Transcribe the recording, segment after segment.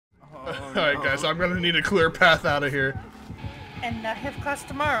Alright, guys, I'm gonna need a clear path out of here. And I have class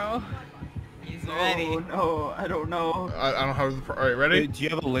tomorrow. He's ready. Oh no, I don't know. I don't have the. Alright, ready? Do you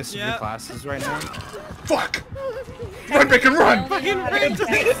have a list of your classes right now? Fuck! Run, Bacon, run! Fucking run!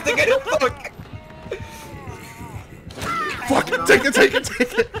 Fuck! Fuck! Take it, take it,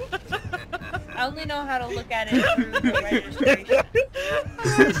 take it! I only know how to look at it through the registration.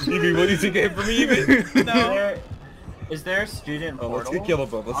 Evie, what do you think I have for me, Evie? No. Is there a student portal Let's get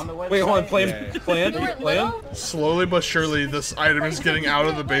Kaleb up. on the website? Wait, hold on, plan. You were Slowly but surely, this item is getting out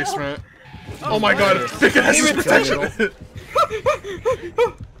of the basement. Oh my god, Bacon has his protection!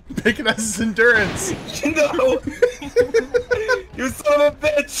 Bacon has his endurance! No! You son of a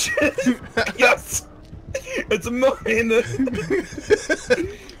bitch! Yes! It's a million!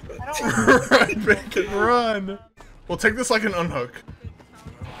 Run, Bacon, run! We'll take this like an unhook.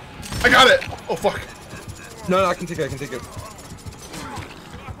 I got it! Oh fuck. No, I can take it, I can take it.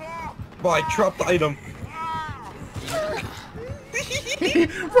 Oh, I dropped the item.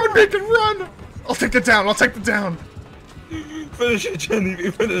 Run, Bacon, run! I'll take it down, I'll take it down! Finish it, Jen, Evie,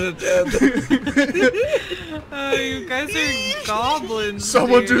 finish it, Jen. You guys are goblins.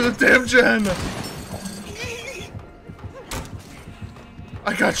 Someone do the damn gen!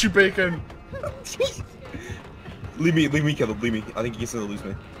 I got you, Bacon! Leave me, Kaleb, leave me. I think he's gonna lose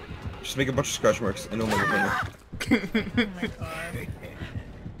me. Just make a bunch of scratch marks and he'll never find me.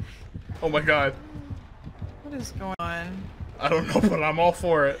 Oh my god. What is going on? I don't know, but I'm all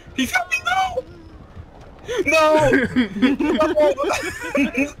for it. He got me, no! No! No!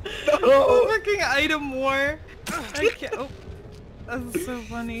 No! Fucking item war. I can't. Oh, that's so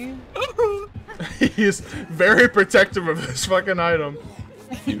funny. He's very protective of this fucking item.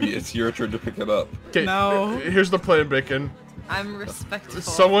 Evie, it's your turn to pick it up. Okay, No. here's the plan, Bacon. I'm respectful.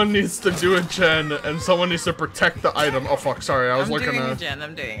 Someone needs to do a gen, and someone needs to protect the item. Oh fuck, sorry, I was I'm looking doing a at... gen.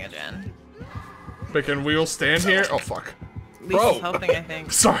 I'm doing a gen. Bacon, we will stand here. Oh fuck. Lisa's helping, I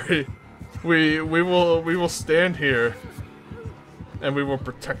think. Sorry. We will stand here, and we will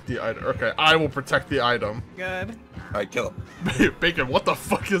protect the item. Okay, I will protect the item. Good. Alright, kill him. Bacon, what the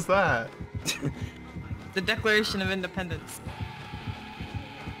fuck is that? The Declaration of Independence.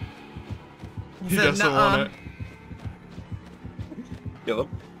 He said, doesn't "Nuh-uh." want it. Kill him.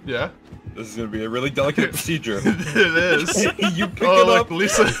 Yeah? This is gonna be a really delicate procedure. It is. You pick Oh it look, up.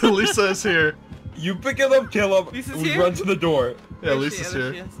 Lisa is here. You pick it up, kill him. Lisa's We here? run to the door. Yeah, There she Lisa's is,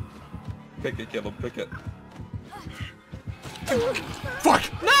 there here. she is. Pick it, kill him. Pick it. Fuck!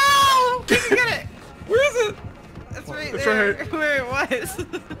 No! We can get it! Where is it? It's right It's there, right where it was.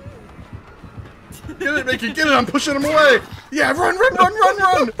 Get it, Bacon, get it! I'm pushing him away! Yeah, run, run, run, run,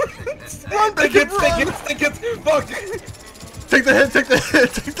 run! Run, Bacon, run! Stick it! Fuck! Take the hit, take the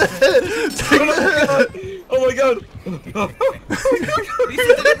hit, take the hit! Take the hit! Oh my god!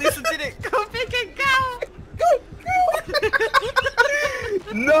 Lisa did it! Go, Bacon, go!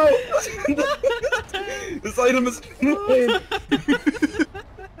 No! This item is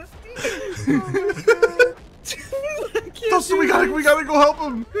Dustin, we gotta go help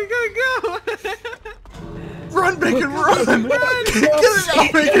him! We gotta go! Run, Bacon, run! Run! Get it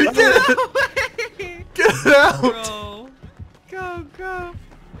out, Bacon, get it! Get it out! Bro. Go, go.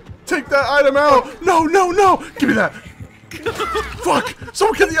 Take that item out! No, no, no! Give me that! Fuck!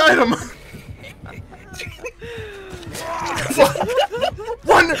 Someone get the item! Fuck!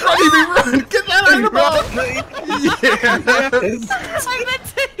 Run! Run, Evie, run! Get that item out! Yes! I meant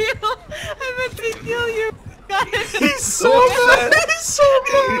to heal! I meant to heal you! He's so mad! He's so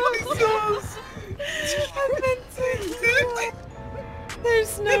mad! I meant to heal!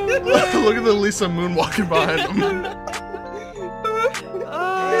 There's no way! Look at the Lisa moon walking behind him.